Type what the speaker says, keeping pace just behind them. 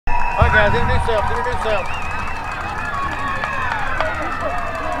guys. Introduce yourself. Introduce yourself.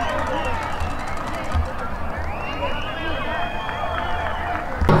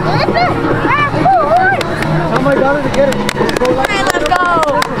 Tell my daughter to get it. Hey, let's go.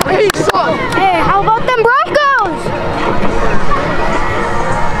 Hey, son. Hey, how about them Broncos?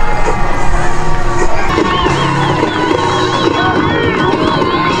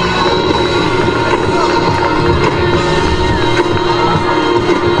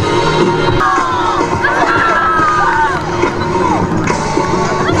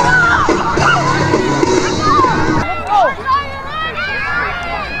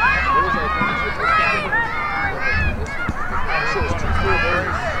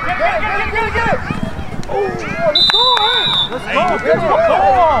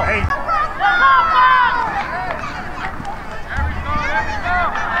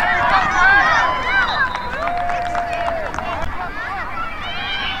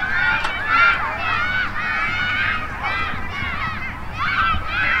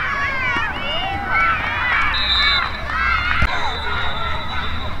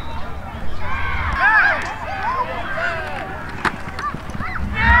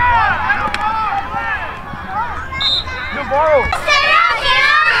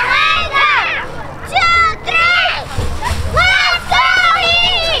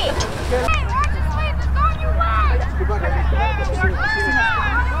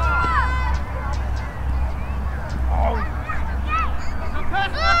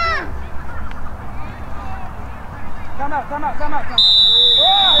 Come out.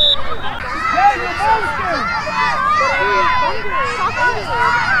 Hey, you're motion!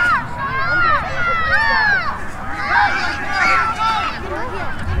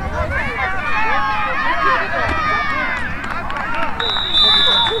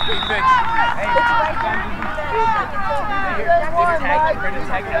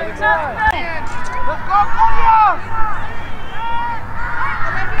 Let's go, Korea!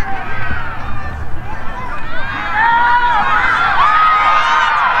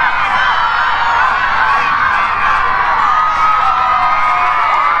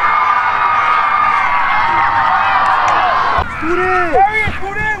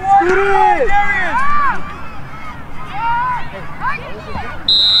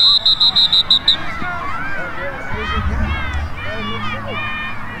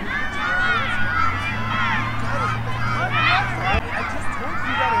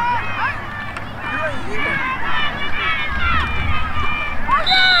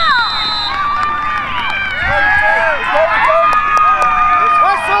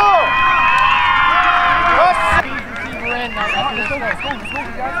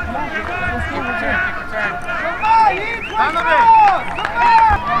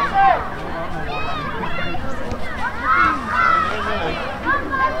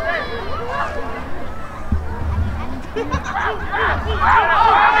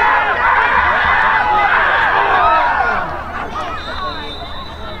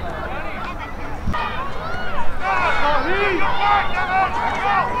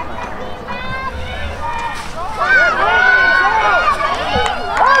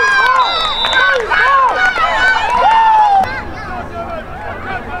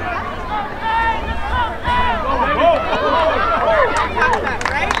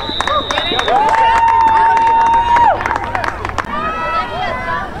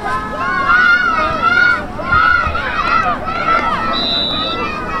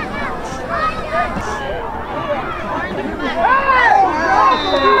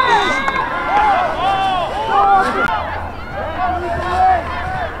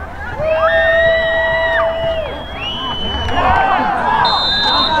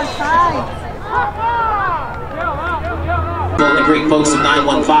 The great folks of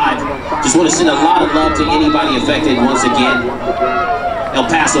 915. Just want to send a lot of love to anybody affected once again. El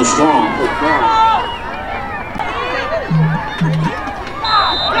Paso strong.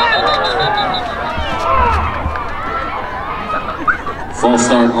 False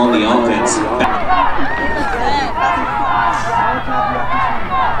start on the offense.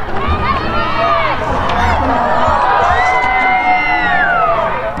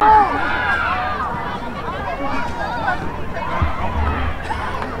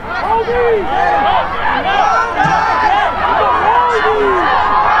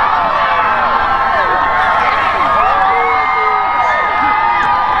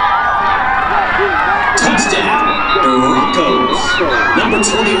 Touchdown, Broncos. Number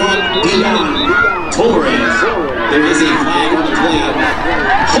 21, Dion Torres. There is a flag on the play.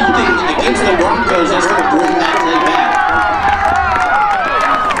 Holding against the Broncos. That's going to bring that play back.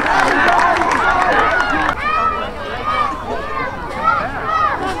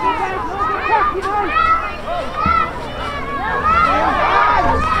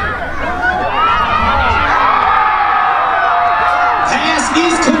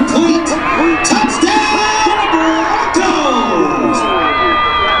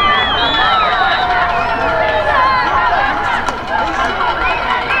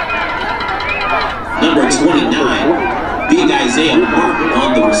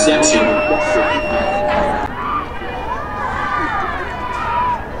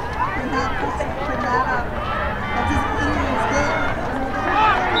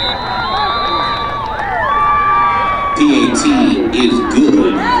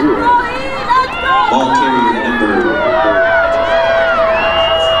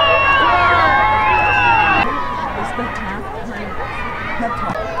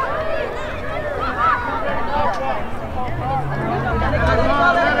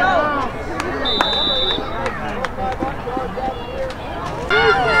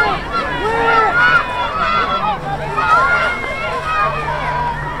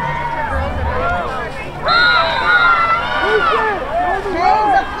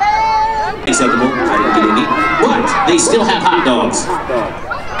 They still have hot dogs.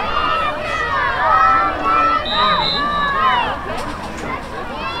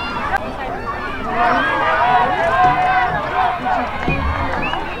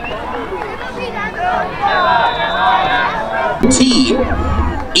 Team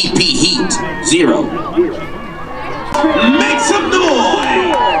EP Heat 0. Make some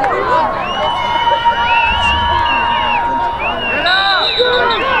noise!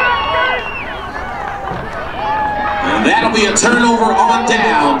 And that'll be a turnover on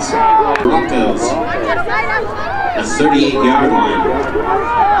downs. Broncos, a 38-yard line.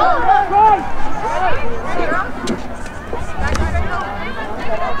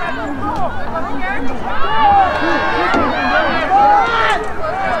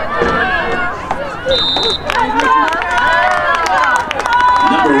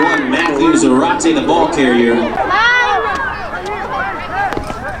 Number 1, Matthew Zarate, the ball carrier.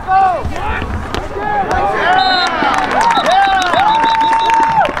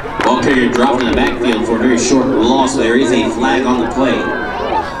 Ball carrier dropped in the backfield for a very short loss. There is a flag on the play.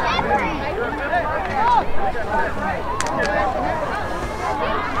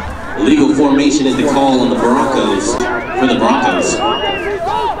 Legal formation is the call on the Broncos, for the Broncos.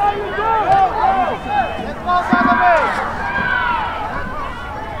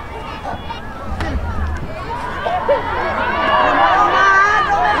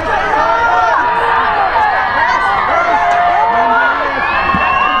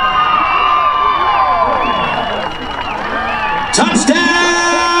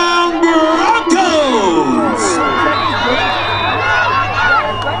 Touchdown, Broncos!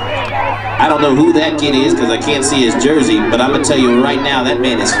 I don't know who that kid is because I can't see his jersey, but I'm going to tell you right now, that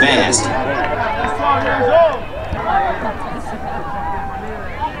man is fast.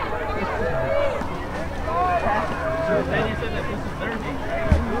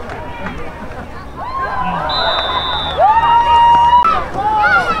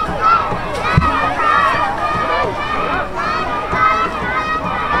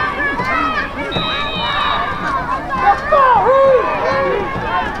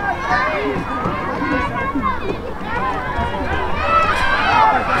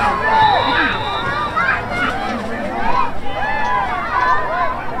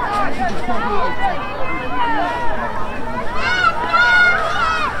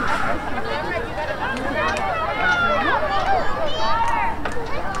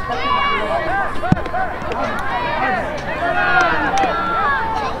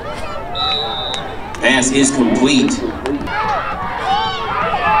 Pass is complete.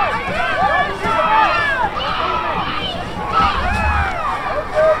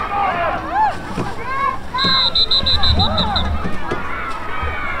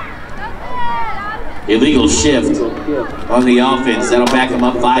 Illegal shift on the offense. That'll back him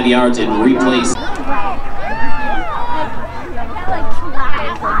up 5 yards and replace.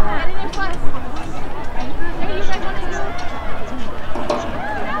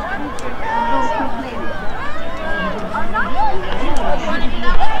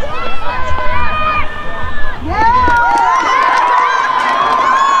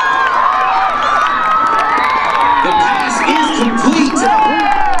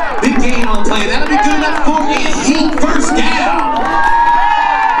 That'll be good enough for a Heat first down.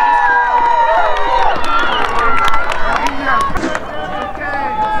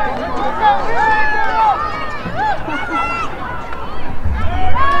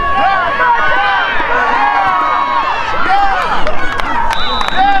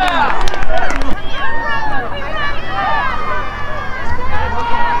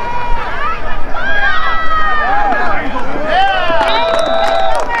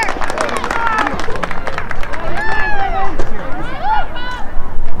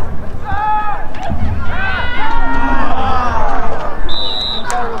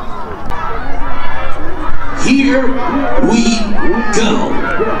 Here we go.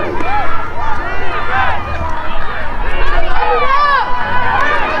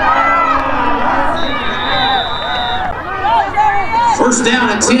 First down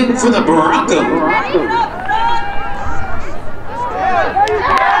and 10 for the Broncos.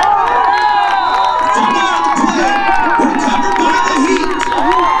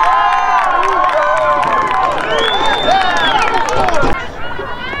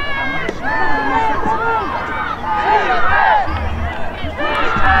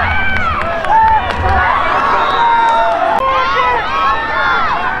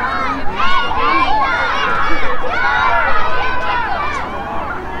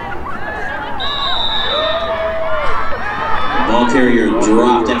 Ball carrier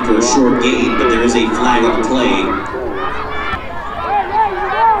dropped after a short gain, but there is a flag on the play.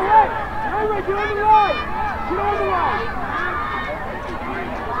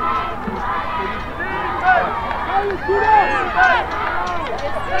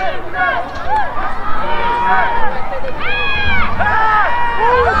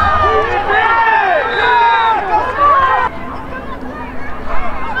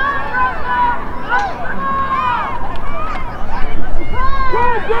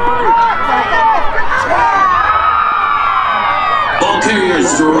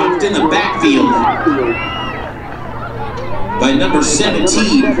 dropped in the backfield by number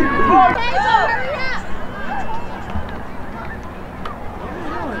 17.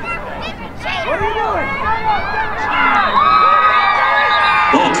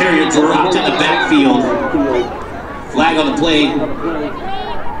 Ball carrier dropped in the backfield. Flag on the play.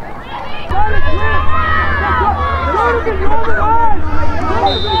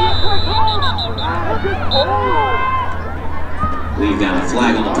 We've got a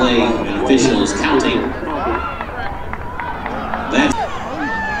flag on the play, and official is counting. That's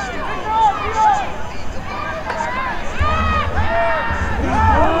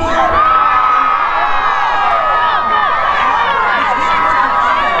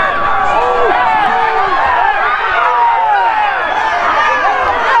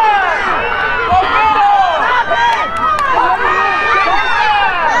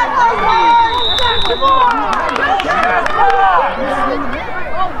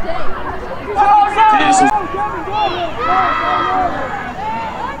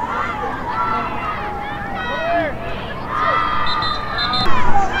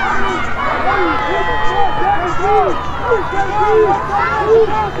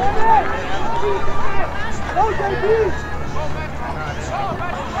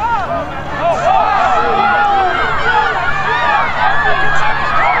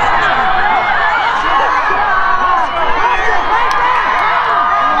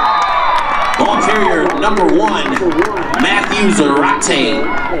ball carrier number 1, Matthew Zarate.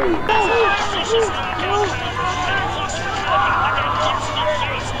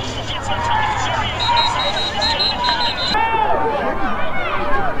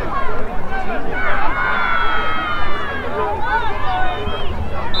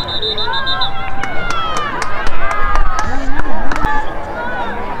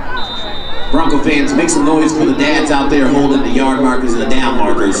 Bronco fans, make some noise for the dads out there holding the yard markers and the down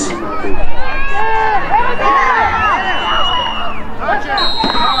markers.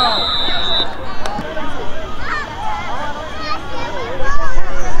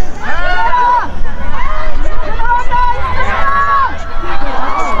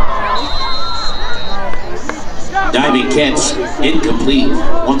 Diving catch, incomplete.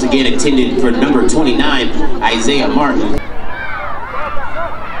 Once again intended for number 29, Isaiah Martin.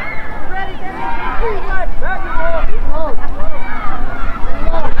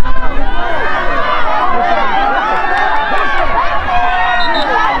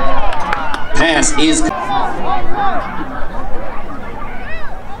 Pass is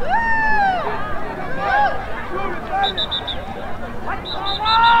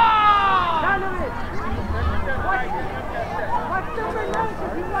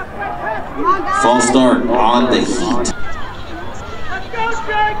false start on the Heat. Let's go,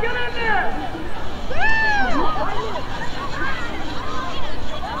 Trey, get in there!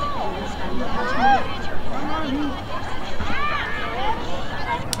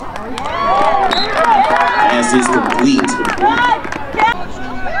 Pass is complete.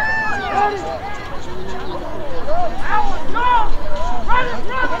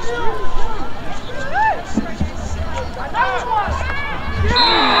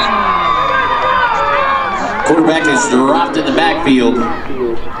 Quarterback is dropped in the backfield.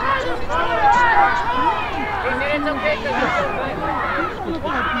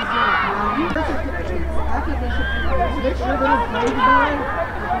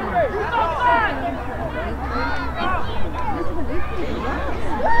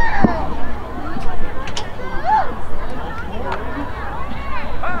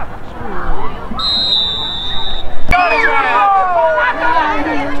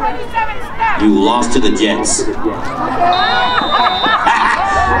 You lost to the Jets.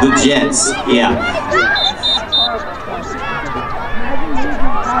 The Jets, yeah.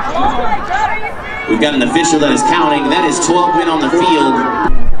 We've got an official that is counting. That is 12 men on the field.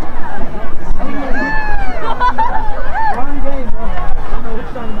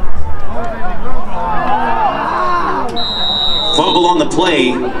 Fumble on the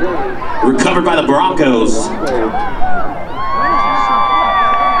play. Recovered by the Broncos.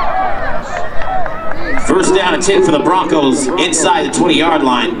 First down and 10 for the Broncos inside the 20-yard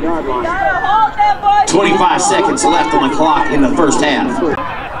line. 25 seconds left on the clock in the first half.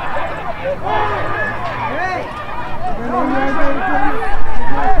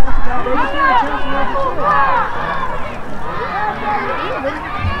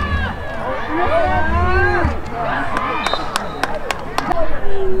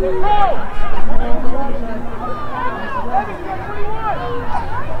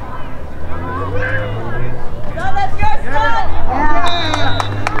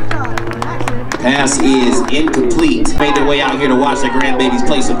 Pass is incomplete. made their way out here to watch their grandbabies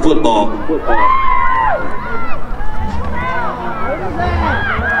play some football.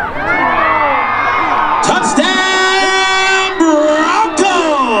 Touchdown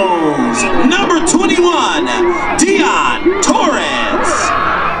Broncos! Number 21, Torres.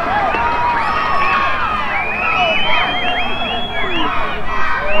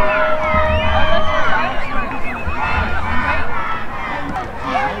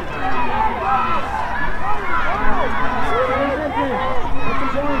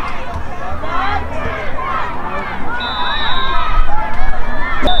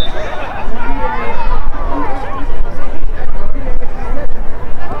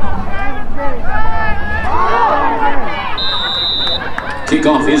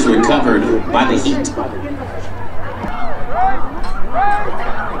 Kickoff is recovered by the Heat.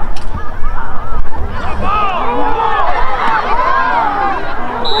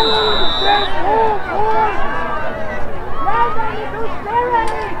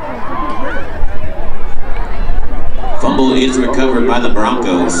 Fumble is recovered by the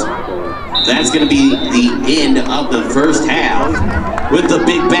Broncos. That's going to be the end of the first half, with the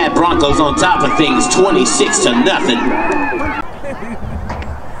big bad Broncos on top of things, 26-0.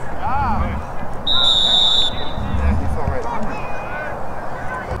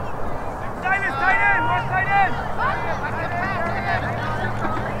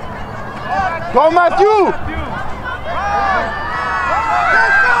 Go Matthew!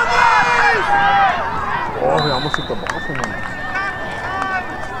 Oh, he almost hit the ball from him.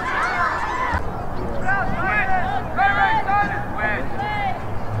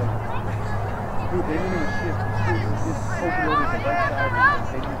 Dude, they didn't even shift. Just open over the right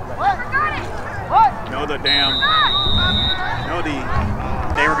side. No, they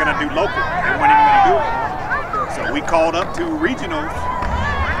were gonna do local. They weren't even gonna do it. So we called up to regionals.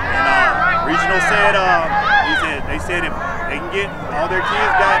 Regional said, they said if they can get all their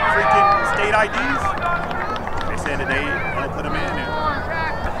kids got freaking state IDs, they said that they'll put them in there.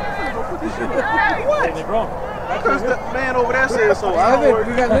 What? Because the man over there said so. We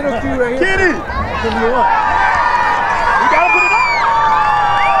got little two right here. Kitty! We gotta put it up!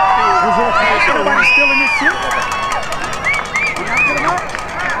 Ain't nobody stealing this shit. We gotta put it up.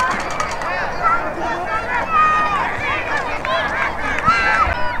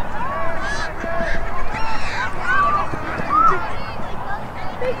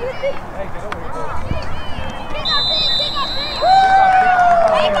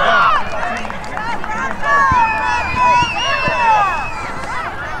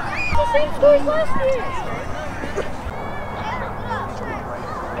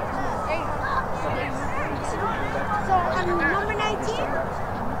 Number 19?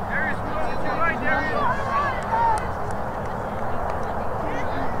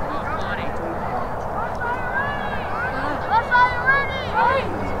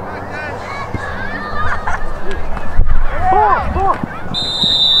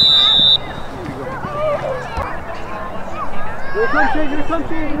 Here comes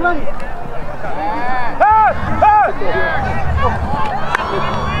Shane, run!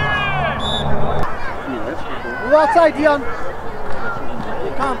 Move outside, Dion. Here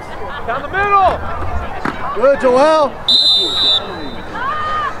it comes. Down the middle. Good, Joel.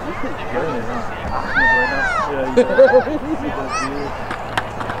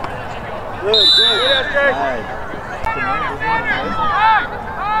 Good.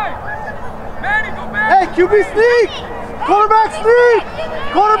 Hey, QB sneak! Quarterback sneak!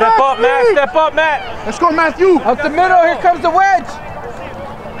 Quarterback Step up, sneak! Matt. Step up, Matt. Let's go, Matthew. Up the middle. Here comes the wedge.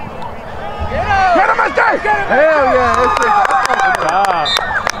 Get him, SJ! Hell yeah, SJ. Good job.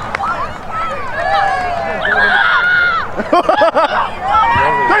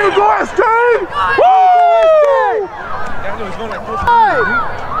 There you go, SJ! Woo!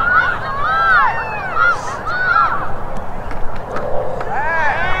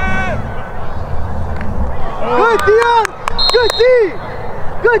 Good, Dion! Good D!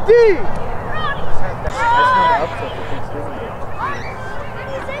 Good D!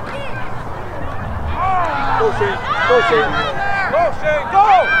 Go, Shane! Go, Shane! Go, Shane. Go.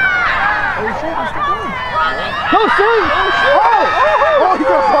 Oh, Shane, he's still going. Go, Shane! Oh! Oh, he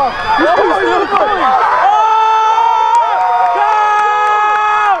got popped! He's still going!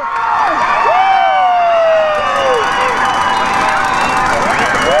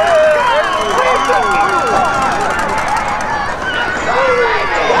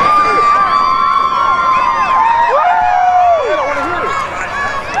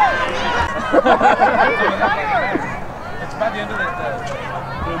 It's by the end of the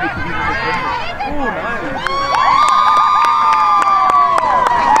ooh, nice.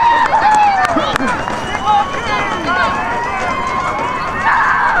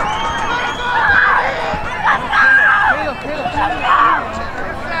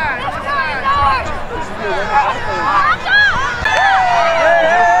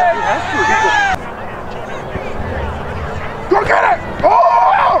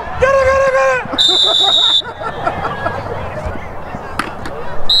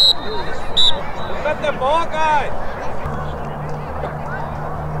 got the ball, guys.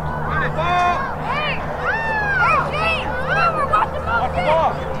 Watch the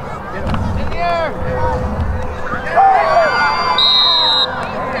ball. In the air.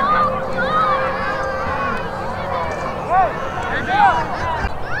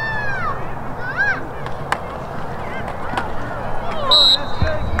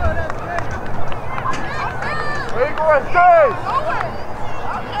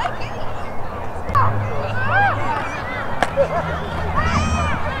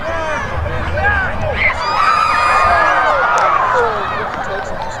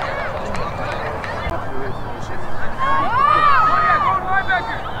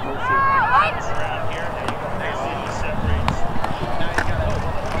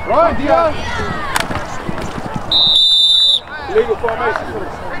 Run, Dion! Legal formation.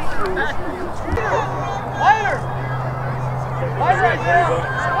 Lighter! Lighter!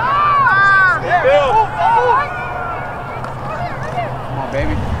 Come on,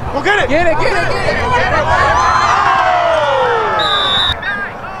 baby. Go get it! Get it, get it, get it!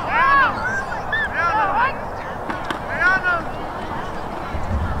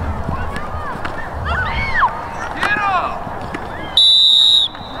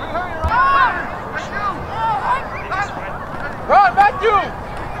 Run, Matthew!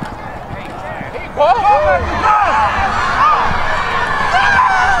 Hey, ball!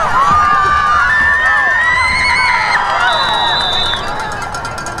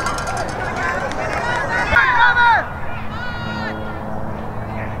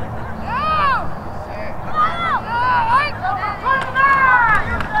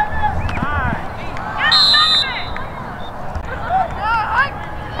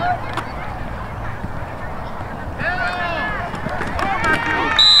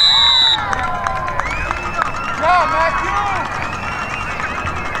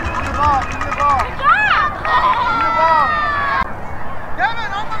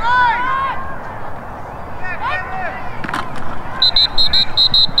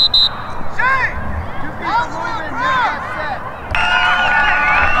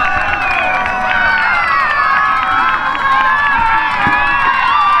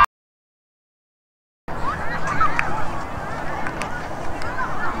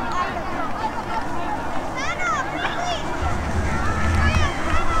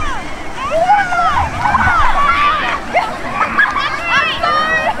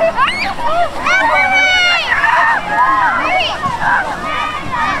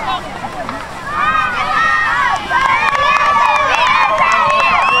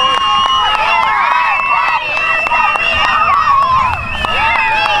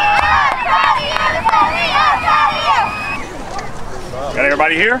 Got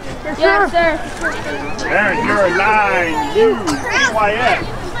everybody here? Yes, sir. There's your 9U AYF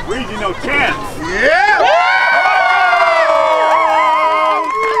regional champs. Yeah!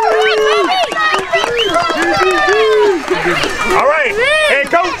 All right, hey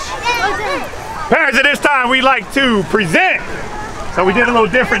coach. Parents, at this time we like to present. So we did a little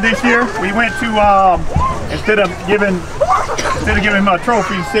different this year. We went to instead of giving him a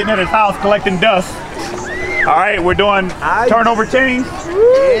trophy, sitting at his house collecting dust. All right, we're doing turnover chains. Yeah.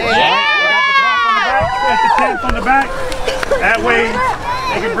 We got the clock on the back, set the tents on the back. That way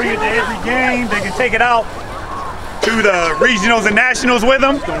they can bring it to every game. They can take it out to the regionals and nationals with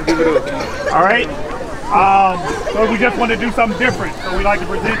them. All right. So we just want to do something different. So we like to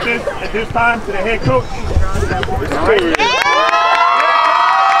present this at this time to the head coach. All right.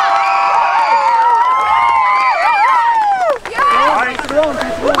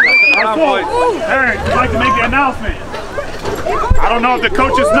 Eric, would you like to make the announcement? I don't know if the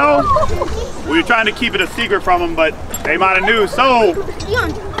coaches know. We were trying to keep it a secret from them, but they might have knew. So,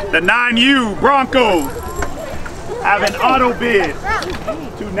 the 9U Broncos have an auto bid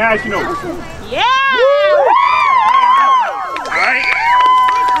to nationals. Yeah! Alright?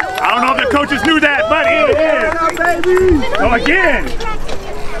 I don't know if the coaches knew that, but it is. So again,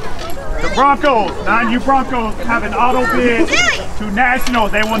 the Broncos, 9U Broncos, have an auto bid to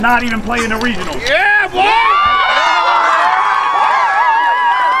nationals. They will not even play in the regionals. Yeah, boy!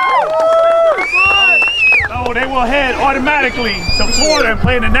 So they will head automatically to Florida and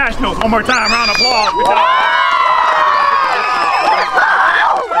play in the nationals. One more time, round of applause. Good job.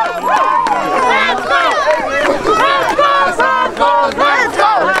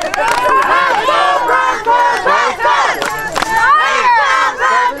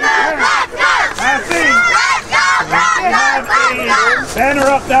 Banner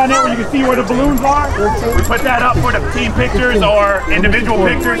up down there where you can see where the balloons are. We put that up for the team pictures or individual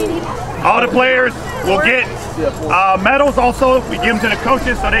pictures. All the players will get Medals also, we give them to the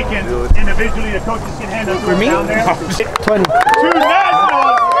coaches so they can individually, the coaches can hand them to them down there. 20. 2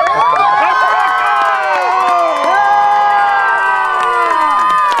 nationals.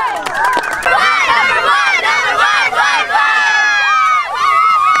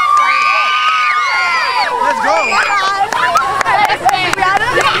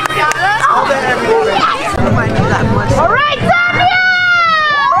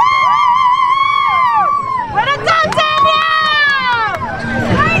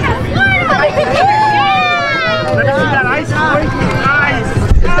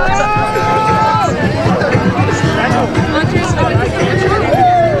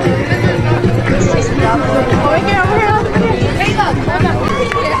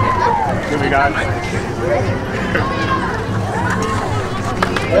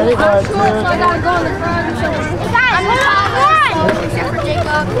 Ready, guys? I gotta go in the front. Guys, hold on! Except for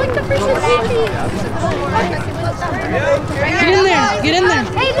Jacob. Like the fish Get in there. Get in there.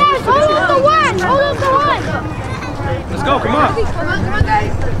 Hey guys, hold on the one. Hold on the one. Let's go, come on. Come on,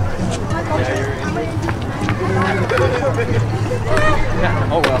 guys.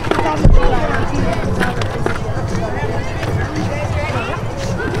 Oh, well.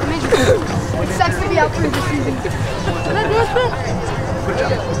 It sucks to be out for the season.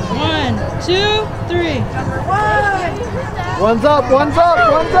 1, 2, 3. One's up, one's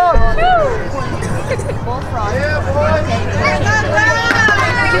up, one's up. Bullfrog. Yeah, boy.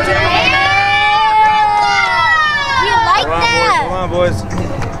 We like that. Come on, boys.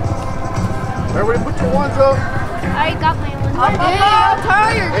 Everybody put your ones up. I already got my one. I'm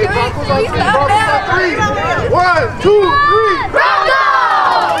tired. Hey, Broncos on 3, Broncos on 3. 1, 2,